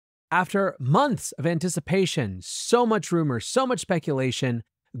After months of anticipation, so much rumor, so much speculation,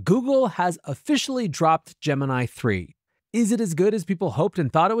 Google has officially dropped Gemini 3. Is it as good as people hoped and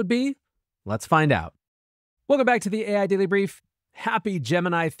thought it would be? Let's find out. Welcome back to the AI Daily Brief. Happy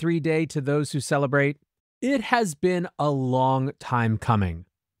Gemini 3 Day to those who celebrate. It has been a long time coming.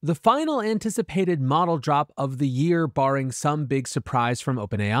 The final anticipated model drop of the year, barring some big surprise from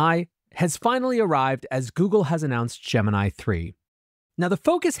OpenAI, has finally arrived as Google has announced Gemini 3. Now, the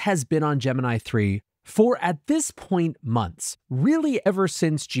focus has been on Gemini 3 for, at this point, months, really ever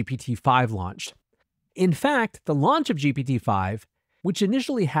since GPT-5 launched. In fact, the launch of GPT-5, which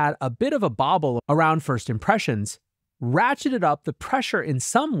initially had a bit of a bobble around first impressions, ratcheted up the pressure in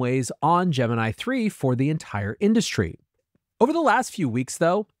some ways on Gemini 3 for the entire industry. Over the last few weeks,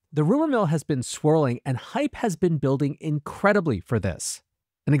 though, the rumor mill has been swirling and hype has been building incredibly for this.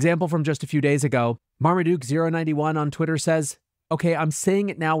 An example from just a few days ago, Marmaduke091 on Twitter says, "Okay, I'm saying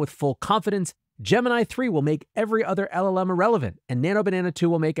it now with full confidence. Gemini 3 will make every other LLM irrelevant, and NanoBanana 2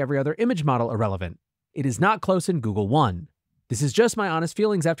 will make every other image model irrelevant. It is not close and Google won. This is just my honest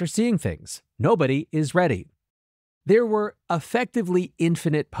feelings after seeing things. Nobody is ready." There were effectively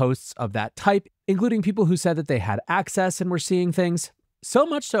infinite posts of that type, including people who said that they had access and were seeing things. So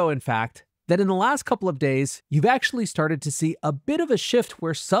much so, in fact, that in the last couple of days, you've actually started to see a bit of a shift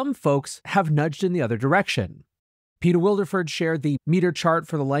where some folks have nudged in the other direction. Peter Wilderford shared the meter chart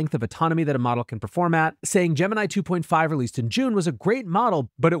for the length of autonomy that a model can perform at, saying Gemini 2.5 released in June was a great model,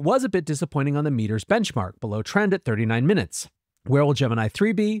 but it was a bit disappointing on the meter's benchmark, below trend at 39 minutes. Where will Gemini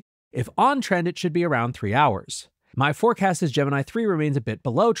 3 be? If on trend, it should be around 3 hours. My forecast is Gemini 3 remains a bit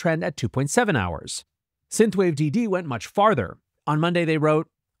below trend at 2.7 hours. Synthwave DD went much farther. On Monday, they wrote,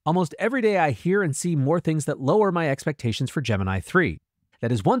 "Almost every day I hear and see more things that lower my expectations for Gemini 3.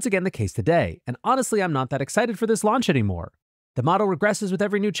 That is once again the case today, and honestly, I'm not that excited for this launch anymore. The model regresses with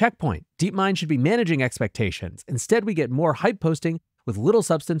every new checkpoint. DeepMind should be managing expectations. Instead, we get more hype posting with little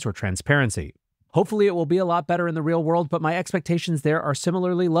substance or transparency. Hopefully, it will be a lot better in the real world, but my expectations there are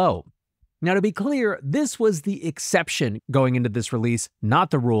similarly low." Now, to be clear, this was the exception going into this release, not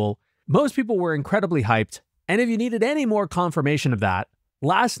the rule. Most people were incredibly hyped, and if you needed any more confirmation of that,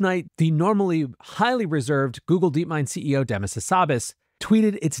 last night, the normally highly reserved Google DeepMind CEO Demis Hassabis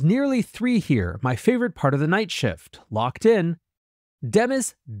tweeted, "It's nearly 3 here, my favorite part of the night shift. Locked in."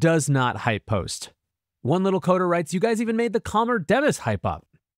 Demis does not hype post. One little coder writes, "You guys even made the calmer Demis hype up."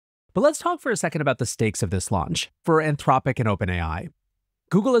 But let's talk for a second about the stakes of this launch for Anthropic and OpenAI.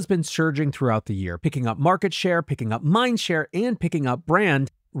 Google has been surging throughout the year, picking up market share, picking up mind share, and picking up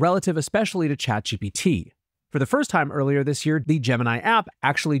brand, relative especially to ChatGPT. For the first time earlier this year, the Gemini app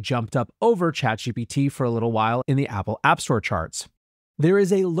actually jumped up over ChatGPT for a little while in the Apple App Store charts. There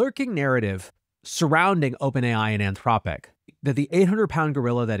is a lurking narrative surrounding OpenAI and Anthropic that the 800-pound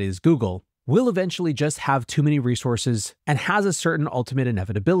gorilla that is Google will eventually just have too many resources and has a certain ultimate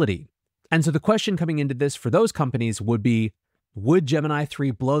inevitability. And so the question coming into this for those companies would be, would Gemini 3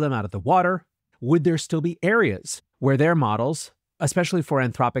 blow them out of the water? Would there still be areas where their models, especially for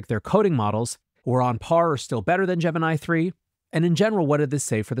Anthropic, their coding models, were on par or still better than Gemini 3? And in general, what did this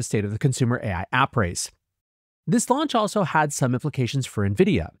say for the state of the consumer AI app race? This launch also had some implications for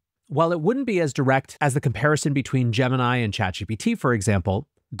NVIDIA. While it wouldn't be as direct as the comparison between Gemini and ChatGPT, for example,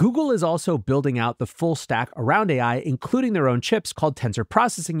 Google is also building out the full stack around AI, including their own chips called Tensor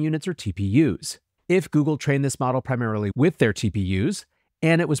Processing Units or TPUs. If Google trained this model primarily with their TPUs,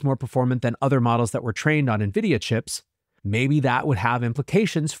 and it was more performant than other models that were trained on NVIDIA chips, maybe that would have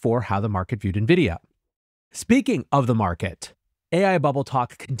implications for how the market viewed NVIDIA. Speaking of the market, AI bubble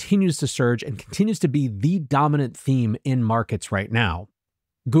talk continues to surge and continues to be the dominant theme in markets right now.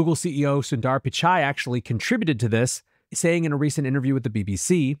 Google CEO Sundar Pichai actually contributed to this, saying in a recent interview with the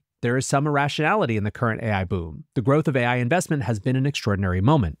BBC, "There is some irrationality in the current AI boom. The growth of AI investment has been an extraordinary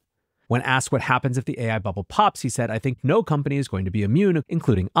moment." When asked what happens if the AI bubble pops, he said, "I think no company is going to be immune,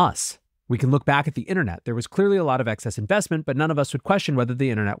 including us. We can look back at the internet. There was clearly a lot of excess investment, but none of us would question whether the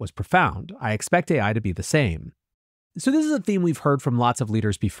internet was profound. I expect AI to be the same." So this is a theme we've heard from lots of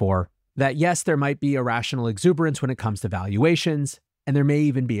leaders before, that yes, there might be irrational exuberance when it comes to valuations, and there may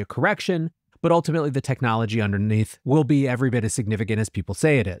even be a correction, but ultimately the technology underneath will be every bit as significant as people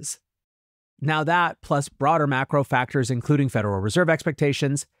say it is. Now that, plus broader macro factors, including Federal Reserve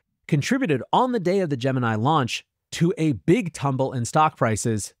expectations, contributed on the day of the Gemini launch to a big tumble in stock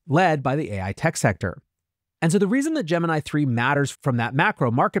prices led by the AI tech sector. And so the reason that Gemini 3 matters from that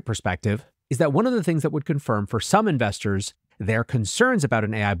macro market perspective is that one of the things that would confirm for some investors their concerns about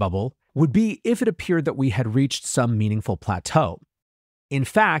an AI bubble would be if it appeared that we had reached some meaningful plateau. In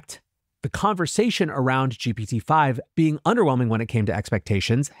fact, The conversation around GPT-5 being underwhelming when it came to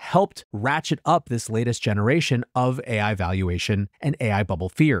expectations helped ratchet up this latest generation of AI valuation and AI bubble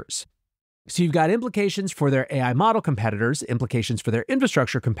fears. So you've got implications for their AI model competitors, implications for their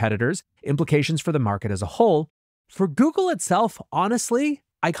infrastructure competitors, implications for the market as a whole. For Google itself, honestly,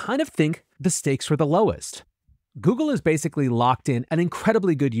 I kind of think the stakes were the lowest. Google has basically locked in an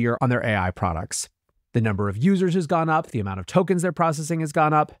incredibly good year on their AI products. The number of users has gone up, the amount of tokens they're processing has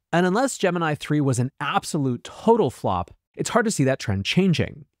gone up, and unless Gemini 3 was an absolute total flop, it's hard to see that trend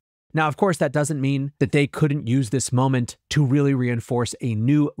changing. Now, of course, that doesn't mean that they couldn't use this moment to really reinforce a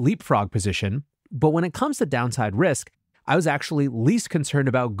new leapfrog position, but when it comes to downside risk, I was actually least concerned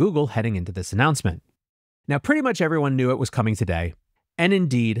about Google heading into this announcement. Now, pretty much everyone knew it was coming today, and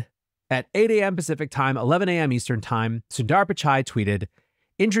indeed, at 8 a.m. Pacific time, 11 a.m. Eastern time, Sundar Pichai tweeted,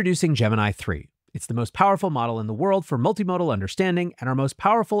 "Introducing Gemini 3. It's the most powerful model in the world for multimodal understanding and our most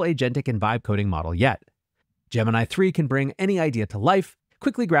powerful agentic and vibe coding model yet. Gemini 3 can bring any idea to life,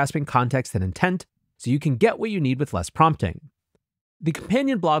 quickly grasping context and intent, so you can get what you need with less prompting." The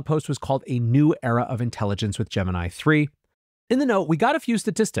companion blog post was called "A New Era of Intelligence with Gemini 3." In the note, we got a few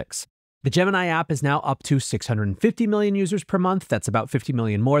statistics. The Gemini app is now up to 650 million users per month. That's about 50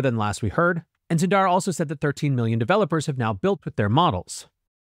 million more than last we heard. And Sundar also said that 13 million developers have now built with their models.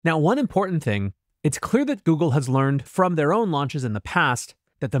 Now, one important thing, it's clear that Google has learned from their own launches in the past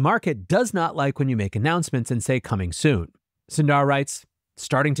that the market does not like when you make announcements and say coming soon. Sundar writes,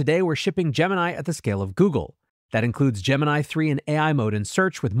 "Starting today, we're shipping Gemini at the scale of Google. That includes Gemini 3 in AI mode and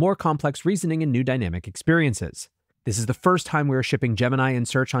search with more complex reasoning and new dynamic experiences. This is the first time we're shipping Gemini in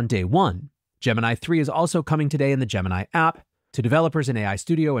search on day one. Gemini 3 is also coming today in the Gemini app, to developers in AI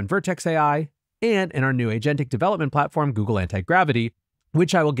Studio and Vertex AI, and in our new agentic development platform, Google Anti-Gravity,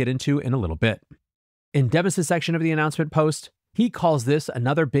 which I will get into in a little bit." In Demis' section of the announcement post, he calls this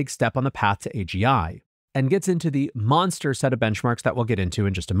another big step on the path to AGI, and gets into the monster set of benchmarks that we'll get into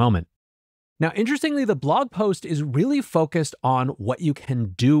in just a moment. Now, interestingly, the blog post is really focused on what you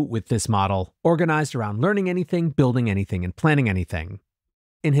can do with this model, organized around learning anything, building anything, and planning anything.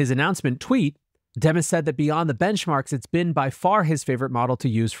 In his announcement tweet, Demis said that beyond the benchmarks, it's been by far his favorite model to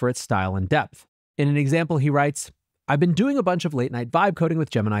use for its style and depth. In an example, he writes, "I've been doing a bunch of late-night vibe coding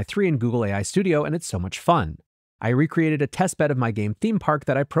with Gemini 3 in Google AI Studio, and it's so much fun. I recreated a testbed of my game theme park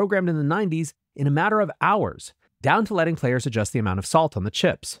that I programmed in the 90s in a matter of hours, down to letting players adjust the amount of salt on the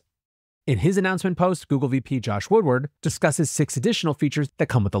chips." In his announcement post, Google VP Josh Woodward discusses 6 additional features that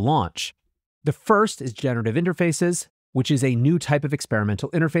come with the launch. The first is generative interfaces, which is a new type of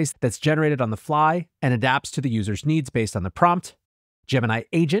experimental interface that's generated on the fly and adapts to the user's needs based on the prompt. Gemini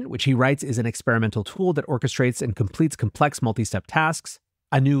Agent, which he writes is an experimental tool that orchestrates and completes complex multi-step tasks.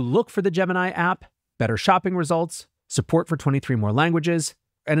 A new look for the Gemini app, better shopping results, support for 23 more languages,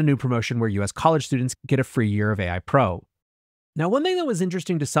 and a new promotion where US college students get a free year of AI Pro. Now, one thing that was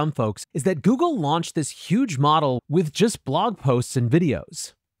interesting to some folks is that Google launched this huge model with just blog posts and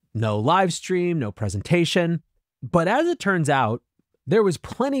videos. No live stream, no presentation. But as it turns out, there was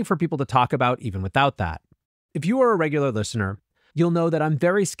plenty for people to talk about even without that. If you are a regular listener, you'll know that I'm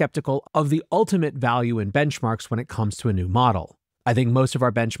very skeptical of the ultimate value in benchmarks when it comes to a new model. I think most of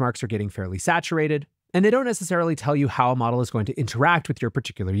our benchmarks are getting fairly saturated, and they don't necessarily tell you how a model is going to interact with your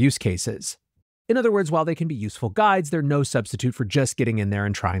particular use cases. In other words, while they can be useful guides, they're no substitute for just getting in there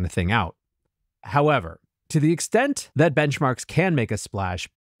and trying the thing out. However, to the extent that benchmarks can make a splash,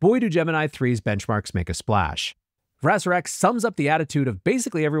 boy do Gemini 3's benchmarks make a splash. Rasarex sums up the attitude of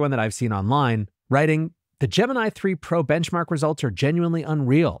basically everyone that I've seen online, writing, "The Gemini 3 Pro benchmark results are genuinely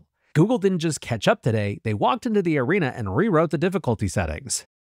unreal. Google didn't just catch up today, they walked into the arena and rewrote the difficulty settings."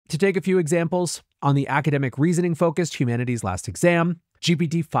 To take a few examples, on the academic reasoning-focused humanities last exam,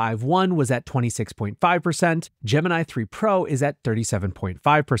 GPT-5.1 was at 26.5%, Gemini 3 Pro is at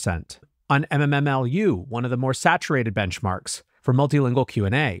 37.5%. On MMMLU, one of the more saturated benchmarks, for multilingual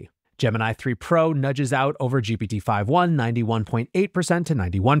Q&A, Gemini 3 Pro nudges out over GPT-5.1 91.8% to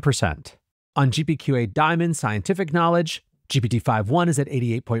 91%. On GPQA Diamond Scientific Knowledge, GPT-5.1 is at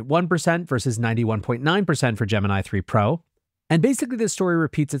 88.1% versus 91.9% for Gemini 3 Pro. And basically this story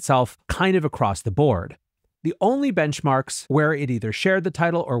repeats itself kind of across the board. The only benchmarks where it either shared the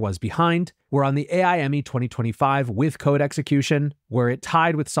title or was behind were on the AIME 2025 with code execution, where it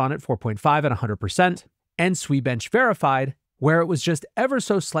tied with Sonnet 4.5 at 100%, and SWE-Bench Verified, where it was just ever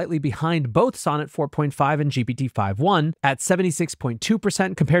so slightly behind both Sonnet 4.5 and GPT-5.1 at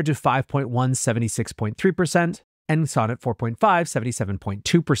 76.2% compared to 5.1 76.3%, and Sonnet 4.5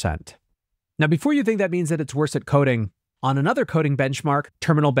 77.2%. Now, before you think that means that it's worse at coding, on another coding benchmark,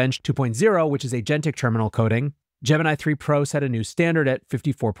 Terminal Bench 2.0, which is agentic terminal coding, Gemini 3 Pro set a new standard at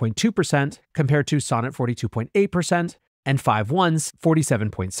 54.2% compared to Sonnet 42.8% and 5.1's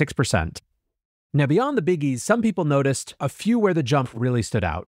 47.6%. Now, beyond the biggies, some people noticed a few where the jump really stood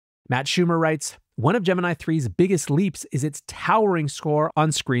out. Matt Schumer writes, one of Gemini 3's biggest leaps is its towering score on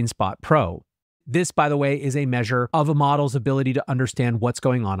ScreenSpot Pro. This, by the way, is a measure of a model's ability to understand what's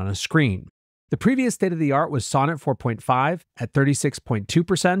going on a screen. The previous state-of-the-art was Sonnet 4.5 at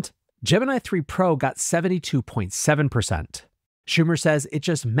 36.2%. Gemini 3 Pro got 72.7%. Schumer says it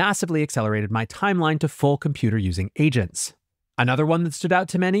just massively accelerated my timeline to full computer-using agents. Another one that stood out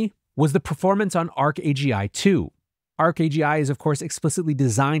to many was the performance on ArcAGI 2. ArcAGI is, of course, explicitly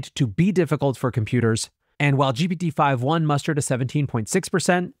designed to be difficult for computers, and while GPT-5.1 mustered a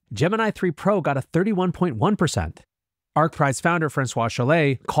 17.6%, Gemini 3 Pro got a 31.1%. Arc Prize founder Francois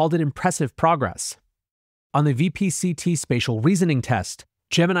Chollet called it impressive progress. On the VPCT spatial reasoning test,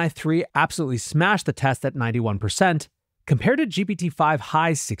 Gemini 3 absolutely smashed the test at 91%, compared to GPT-5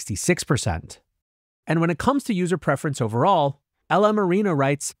 high 66%. And when it comes to user preference overall, LM Arena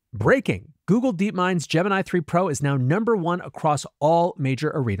writes, breaking, Google DeepMind's Gemini 3 Pro is now number one across all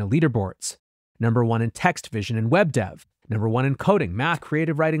major Arena leaderboards. Number one in text, vision, and web dev. Number one in coding, math,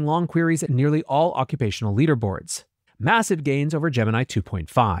 creative writing, long queries, and nearly all occupational leaderboards. Massive gains over Gemini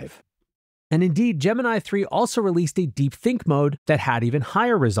 2.5. And indeed, Gemini 3 also released a Deep Think mode that had even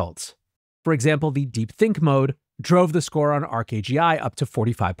higher results. For example, the Deep Think mode drove the score on ArcAGI up to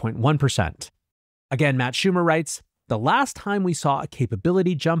 45.1%. Again, Matt Schumer writes, the last time we saw a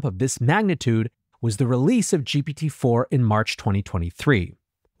capability jump of this magnitude was the release of GPT-4 in March 2023.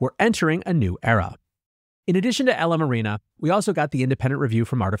 We're entering a new era. In addition to LM Arena, we also got the independent review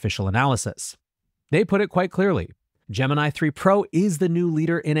from Artificial Analysis. They put it quite clearly. Gemini 3 Pro is the new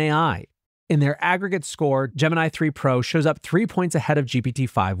leader in AI. In their aggregate score, Gemini 3 Pro shows up 3 points ahead of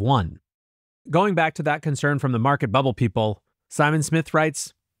GPT-5.1. Going back to that concern from the market bubble people, Simon Smith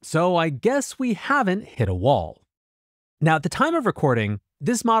writes, so I guess we haven't hit a wall. Now, at the time of recording,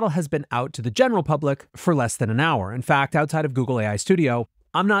 this model has been out to the general public for less than an hour. In fact, outside of Google AI Studio,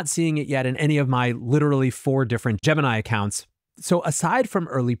 I'm not seeing it yet in any of my literally 4 different Gemini accounts. So aside from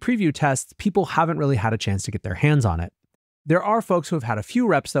early preview tests, people haven't really had a chance to get their hands on it. There are folks who have had a few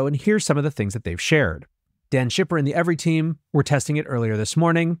reps though, and here's some of the things that they've shared. Dan Schipper and the Every team were testing it earlier this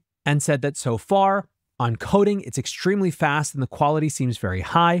morning and said that so far, on coding, it's extremely fast and the quality seems very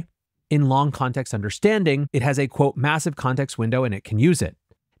high. In long context understanding, it has a, quote, massive context window and it can use it.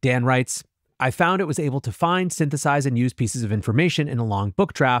 Dan writes, I found it was able to find, synthesize, and use pieces of information in a long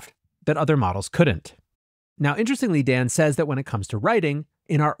book draft that other models couldn't. Now, interestingly, Dan says that when it comes to writing,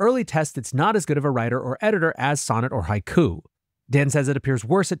 in our early tests, it's not as good of a writer or editor as Sonnet or Haiku. Dan says it appears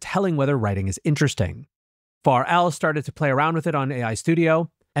worse at telling whether writing is interesting. Far Al started to play around with it on AI Studio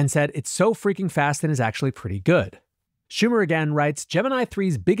and said it's so freaking fast and is actually pretty good. Schumer again writes, Gemini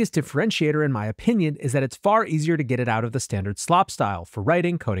 3's biggest differentiator, in my opinion, is that it's far easier to get it out of the standard slop style for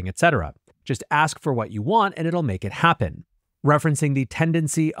writing, coding, etc. Just ask for what you want and it'll make it happen. Referencing the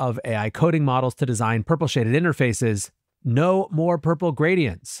tendency of AI coding models to design purple shaded interfaces, no more purple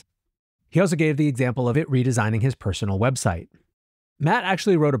gradients. He also gave the example of it redesigning his personal website. Matt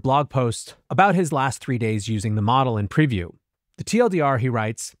actually wrote a blog post about his last 3 days using the model in preview. The TLDR, he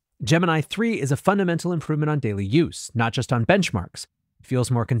writes, Gemini 3 is a fundamental improvement on daily use, not just on benchmarks. It feels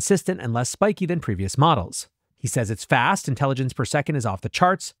more consistent and less spiky than previous models. He says it's fast, intelligence per second is off the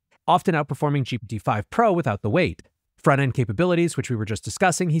charts, often outperforming GPT-5 Pro without the wait. Front-end capabilities, which we were just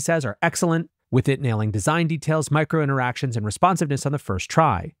discussing, he says, are excellent, with it nailing design details, micro-interactions, and responsiveness on the first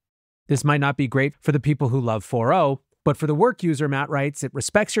try. This might not be great for the people who love 4.0, but for the work user, Matt writes, it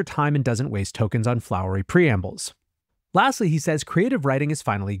respects your time and doesn't waste tokens on flowery preambles. Lastly, he says creative writing is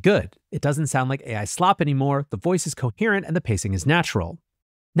finally good. It doesn't sound like AI slop anymore, the voice is coherent, and the pacing is natural.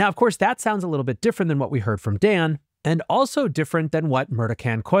 Now, of course, that sounds a little bit different than what we heard from Dan, and also different than what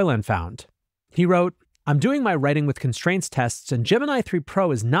Murtakan Koylan found. He wrote, I'm doing my writing with constraints tests, and Gemini 3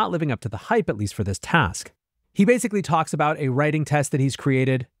 Pro is not living up to the hype, at least for this task. He basically talks about a writing test that he's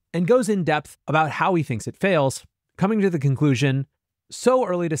created and goes in depth about how he thinks it fails, coming to the conclusion, so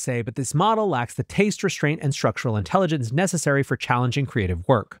early to say, but this model lacks the taste, restraint, and structural intelligence necessary for challenging creative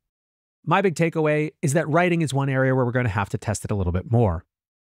work. My big takeaway is that writing is one area where we're going to have to test it a little bit more.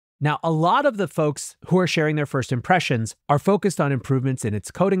 Now, a lot of the folks who are sharing their first impressions are focused on improvements in its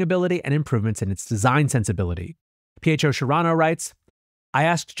coding ability and improvements in its design sensibility. PHO Shirano writes, I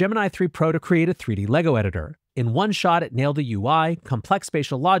asked Gemini 3 Pro to create a 3D Lego editor. In one shot, it nailed the UI, complex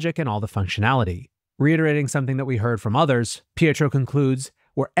spatial logic, and all the functionality. Reiterating something that we heard from others, Pietro concludes,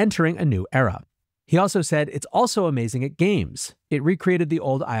 we're entering a new era. He also said it's also amazing at games. It recreated the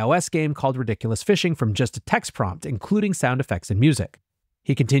old iOS game called Ridiculous Fishing from just a text prompt, including sound effects and music.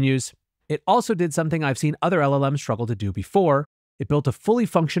 He continues, it also did something I've seen other LLMs struggle to do before. It built a fully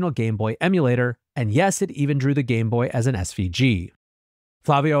functional Game Boy emulator, and yes, it even drew the Game Boy as an SVG.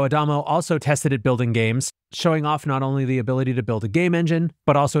 Flavio Adamo also tested it building games, showing off not only the ability to build a game engine,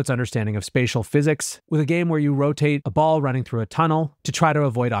 but also its understanding of spatial physics, with a game where you rotate a ball running through a tunnel to try to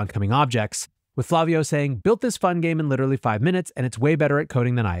avoid oncoming objects, with Flavio saying, built this fun game in literally 5 minutes, and it's way better at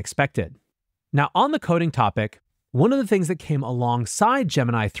coding than I expected. Now, on the coding topic, one of the things that came alongside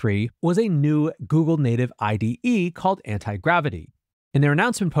Gemini 3 was a new Google native IDE called Anti-Gravity. In their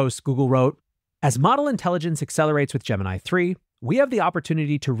announcement post, Google wrote, as model intelligence accelerates with Gemini 3, we have the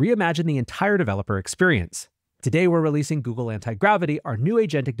opportunity to reimagine the entire developer experience. Today, we're releasing Google Anti-Gravity, our new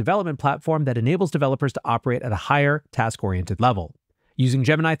agentic development platform that enables developers to operate at a higher task-oriented level. Using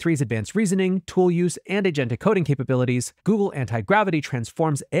Gemini 3's advanced reasoning, tool use, and agentic coding capabilities, Google Anti-Gravity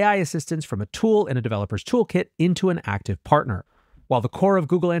transforms AI assistance from a tool in a developer's toolkit into an active partner. While the core of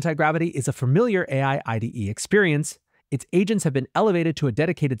Google Anti-Gravity is a familiar AI IDE experience, its agents have been elevated to a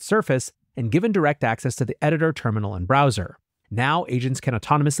dedicated surface and given direct access to the editor, terminal, and browser. Now, agents can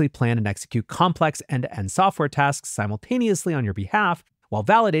autonomously plan and execute complex end-to-end software tasks simultaneously on your behalf while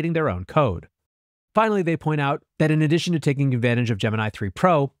validating their own code. Finally, they point out that in addition to taking advantage of Gemini 3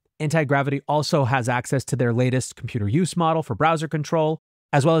 Pro, Anti-Gravity also has access to their latest computer use model for browser control,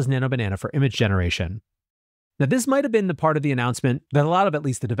 as well as Nano Banana for image generation. Now, this might have been the part of the announcement that a lot of at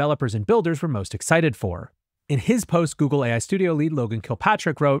least the developers and builders were most excited for. In his post, Google AI Studio lead Logan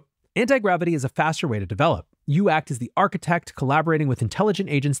Kilpatrick wrote, Anti-Gravity is a faster way to develop. You act as the architect, collaborating with intelligent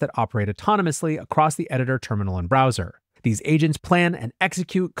agents that operate autonomously across the editor, terminal, and browser. These agents plan and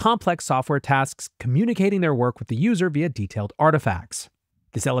execute complex software tasks, communicating their work with the user via detailed artifacts.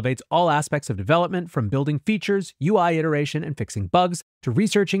 This elevates all aspects of development, from building features, UI iteration, and fixing bugs, to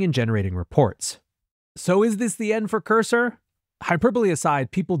researching and generating reports. So is this the end for Cursor? Hyperbole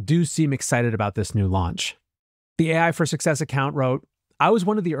aside, people do seem excited about this new launch. The AI for Success account wrote, I was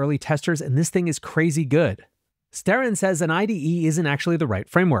one of the early testers and this thing is crazy good. Starin says an IDE isn't actually the right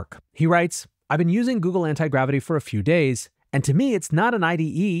framework. He writes, I've been using Google Anti-Gravity for a few days, and to me it's not an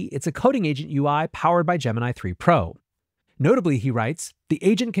IDE, it's a coding agent UI powered by Gemini 3 Pro. Notably, he writes, the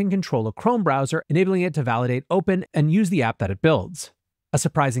agent can control a Chrome browser, enabling it to validate open and use the app that it builds. A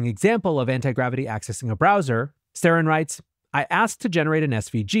surprising example of Anti-Gravity accessing a browser, Starin writes, I asked to generate an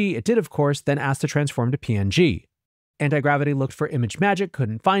SVG, it did of course, then asked to transform to PNG. Anti-Gravity looked for image magic,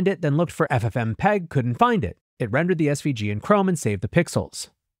 couldn't find it, then looked for FFmpeg, couldn't find it. It rendered the SVG in Chrome and saved the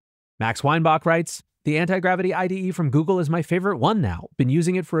pixels. Max Weinbach writes, the Anti-Gravity IDE from Google is my favorite one now. Been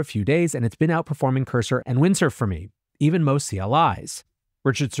using it for a few days and it's been outperforming Cursor and Windsurf for me, even most CLIs.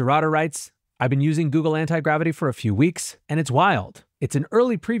 Richard Serrata writes, I've been using Google Anti-Gravity for a few weeks and it's wild. It's an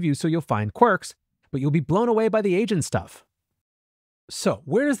early preview so you'll find quirks, but you'll be blown away by the agent stuff. So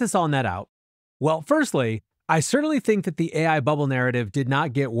where does this all net out? Well, firstly, I certainly think that the AI bubble narrative did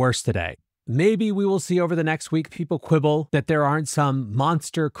not get worse today. Maybe we will see over the next week people quibble that there aren't some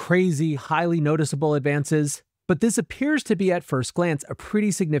monster, crazy, highly noticeable advances, but this appears to be at first glance a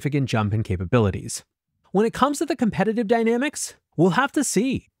pretty significant jump in capabilities. When it comes to the competitive dynamics, we'll have to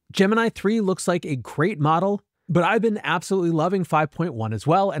see. Gemini 3 looks like a great model, but I've been absolutely loving 5.1 as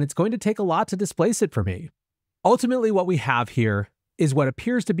well, and it's going to take a lot to displace it for me. Ultimately, what we have here is what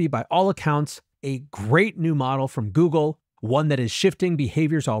appears to be, by all accounts, a great new model from Google, one that is shifting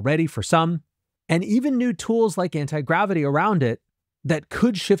behaviors already for some, and even new tools like Anti-Gravity around it that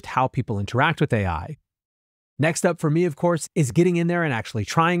could shift how people interact with AI. Next up for me, of course, is getting in there and actually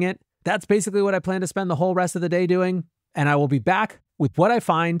trying it. That's basically what I plan to spend the whole rest of the day doing, and I will be back with what I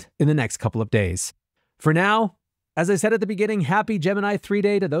find in the next couple of days. For now, as I said at the beginning, happy Gemini 3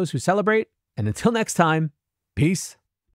 Day to those who celebrate, and until next time, peace